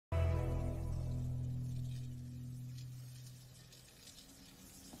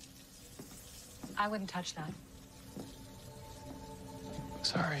I wouldn't touch that.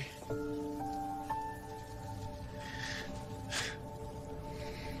 Sorry.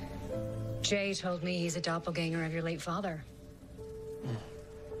 Jay told me he's a doppelganger of your late father.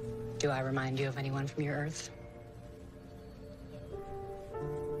 Do I remind you of anyone from your Earth?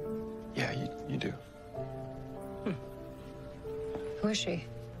 Yeah, you do. Who is she?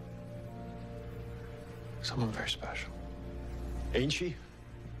 Someone very special. Ain't she?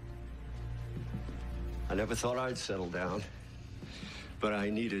 I never thought I'd settle down. But I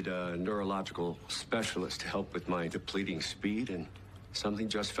needed a neurological specialist to help with my depleting speed, and something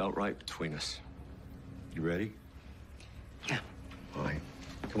just felt right between us. You ready? Yeah. All right.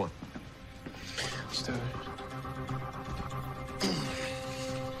 Come on. Let's do it.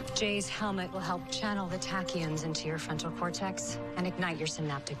 Jay's helmet will help channel the tachyons into your frontal cortex and ignite your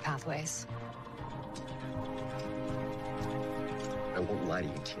synaptic pathways. I won't lie to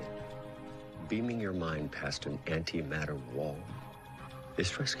you, kid. Beaming your mind past an antimatter wall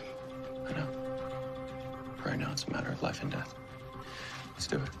is risky. I know. Right now, it's a matter of life and death. Let's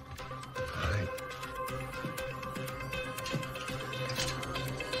do it. All right.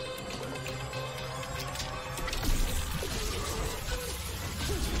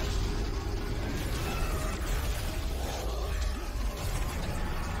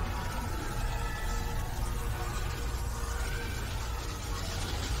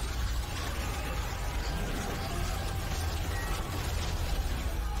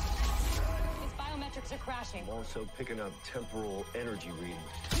 Are crashing. I'm also picking up temporal energy readings.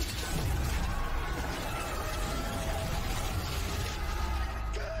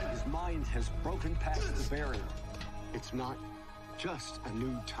 His mind has broken past the barrier. It's not just a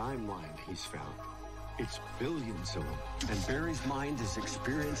new timeline he's found. It's billions of them. And Barry's mind is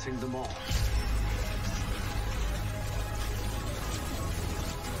experiencing them all.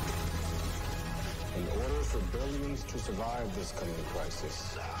 In order for billions to survive this coming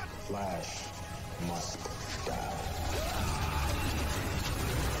crisis, Flash must die.